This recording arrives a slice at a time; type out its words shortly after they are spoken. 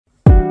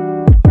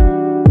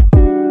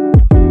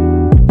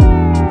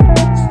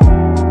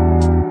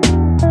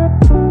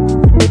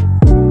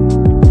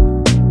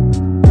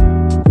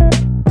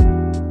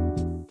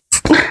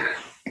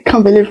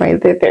can't believe I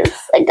did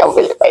this. I can't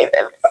believe I did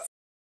this.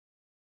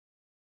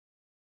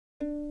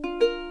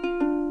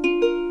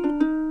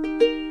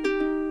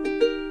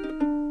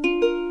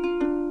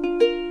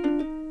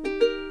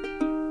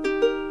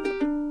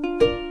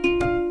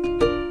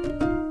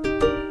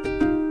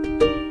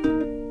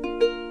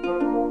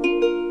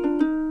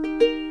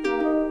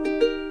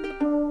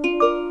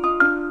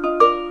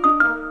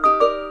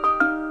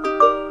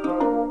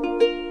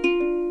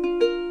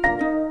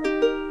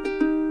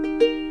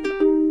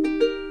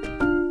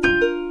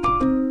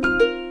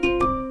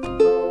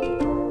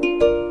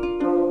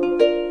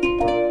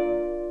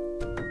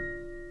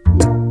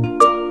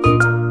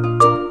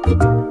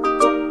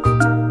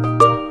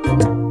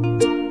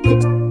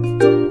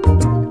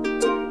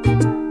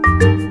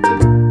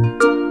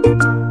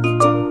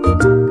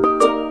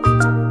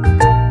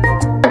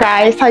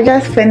 Guys, I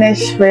just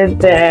finished with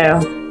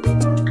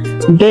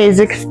the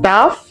basic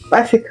stuff.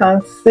 As you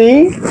can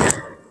see,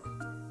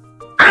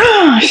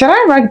 should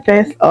I rock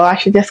this or I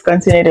should just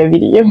continue the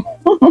video?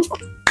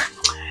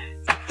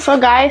 So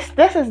guys,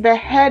 this is the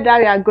hair that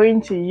we are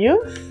going to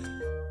use.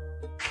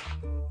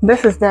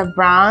 This is the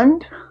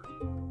brand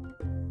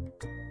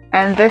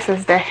and this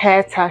is the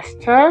hair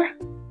texture.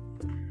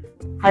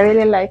 I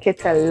really like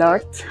it a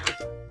lot.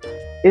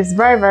 It's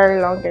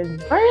very long and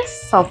very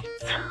soft.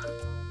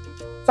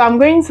 So I'm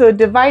going to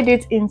divide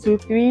it into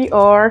 3,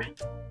 or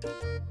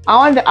I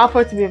want the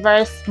afro to be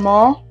very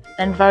small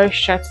and very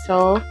short,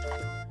 so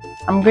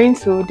I'm going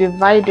to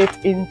divide it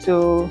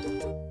into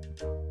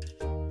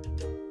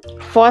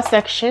 4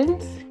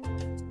 sections.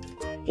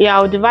 Yeah,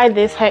 I'll divide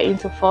this hair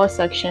into 4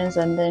 sections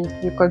and then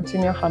you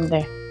continue from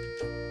there.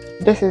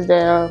 This is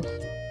the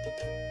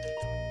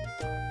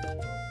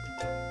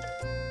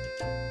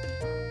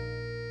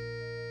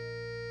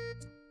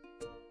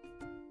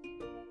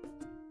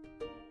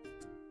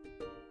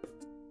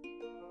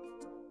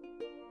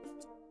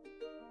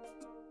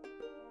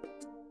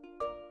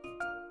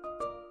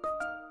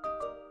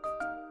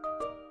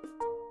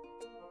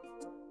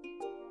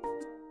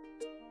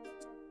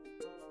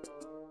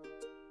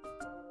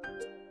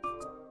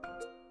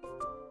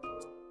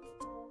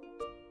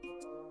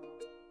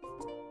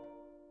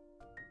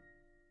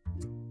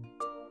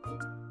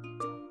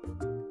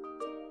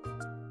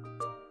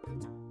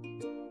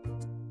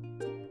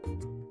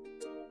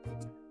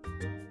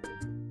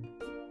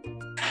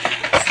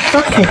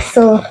okay,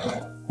 so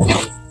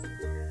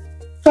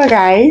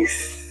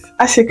guys,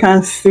 as you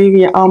can see,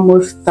 we are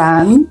almost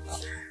done.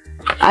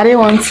 I didn't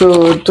want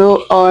to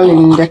do all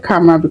in the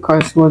camera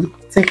because it was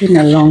taking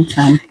a long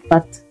time,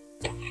 but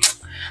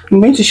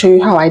I'm going to show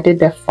you how I did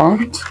the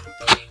front.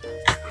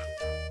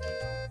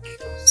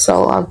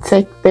 So I'll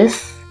take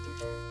this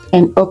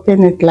and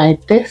open it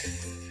like this.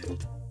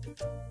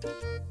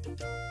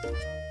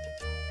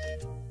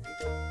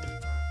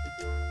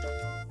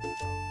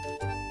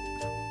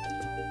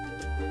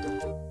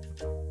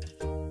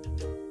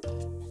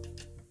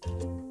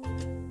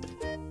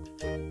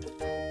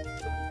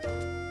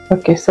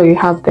 Okay, so you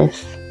have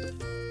this,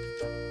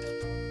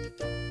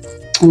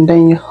 and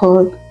then you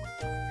hold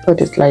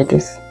it like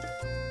this.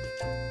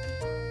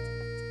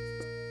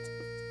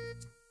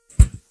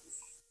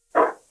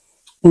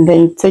 And then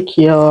you take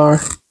your,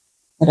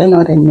 I don't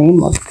know the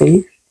name of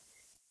this,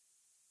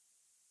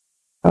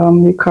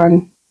 you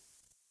can,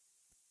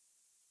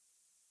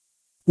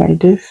 like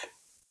this.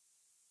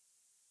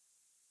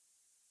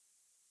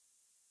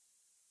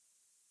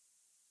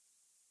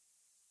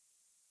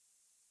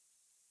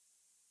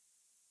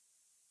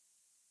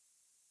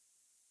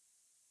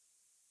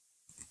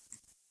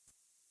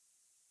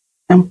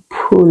 And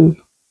pull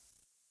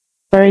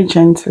very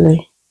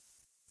gently,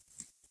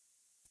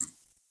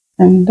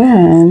 and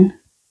then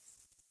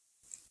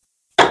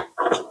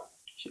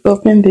you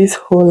open this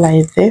hole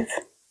like this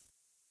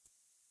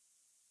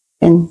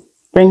and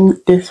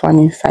bring this one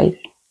inside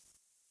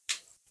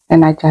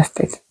and adjust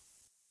it.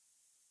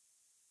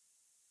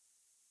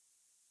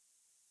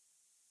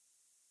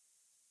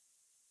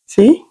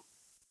 See?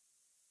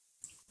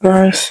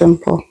 Very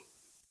simple.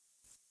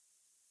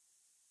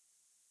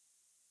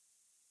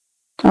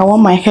 I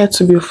want my hair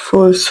to be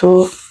full,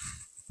 so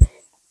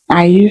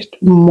I used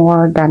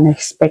more than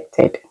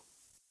expected.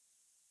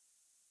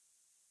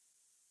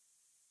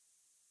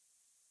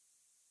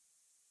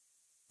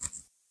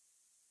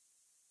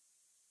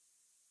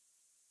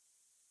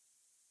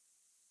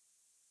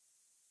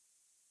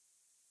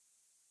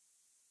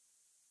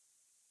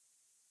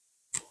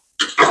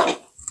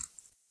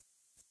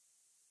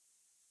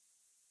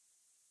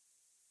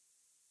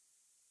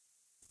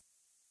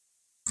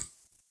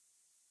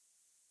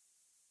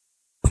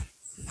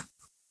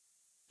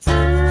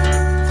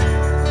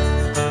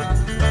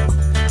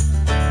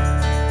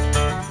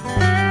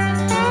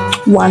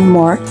 One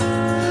more,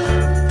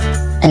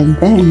 and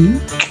then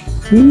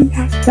we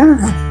are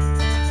done.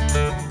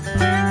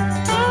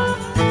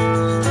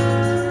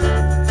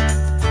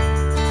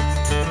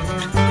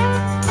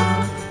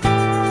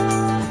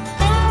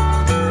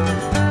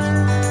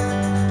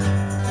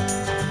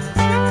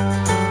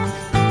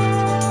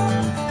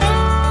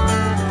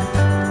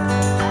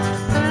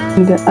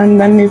 And the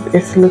underneath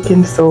is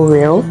looking so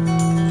real.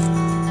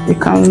 You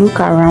can look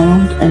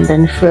around and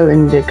then fill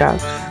in the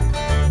gaps.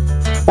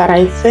 But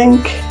I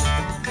think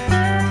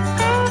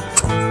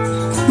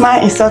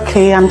mine is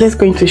okay. I'm just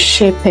going to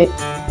shape it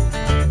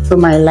to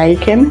my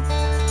liking.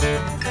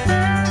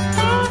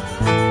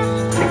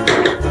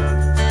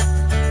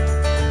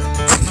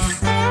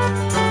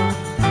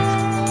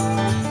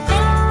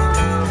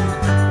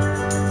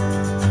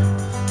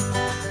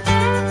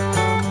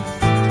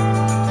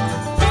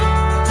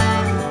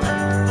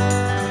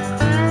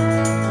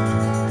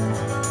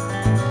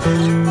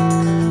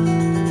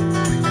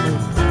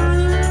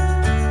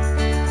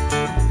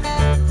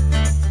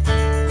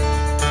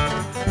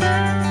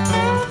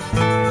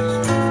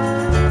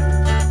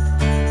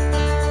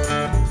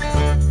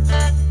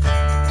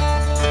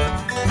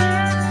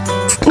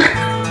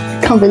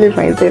 I can't believe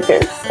I did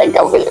this. I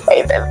can't believe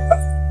I did this.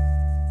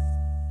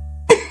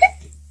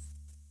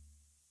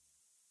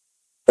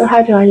 So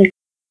how do I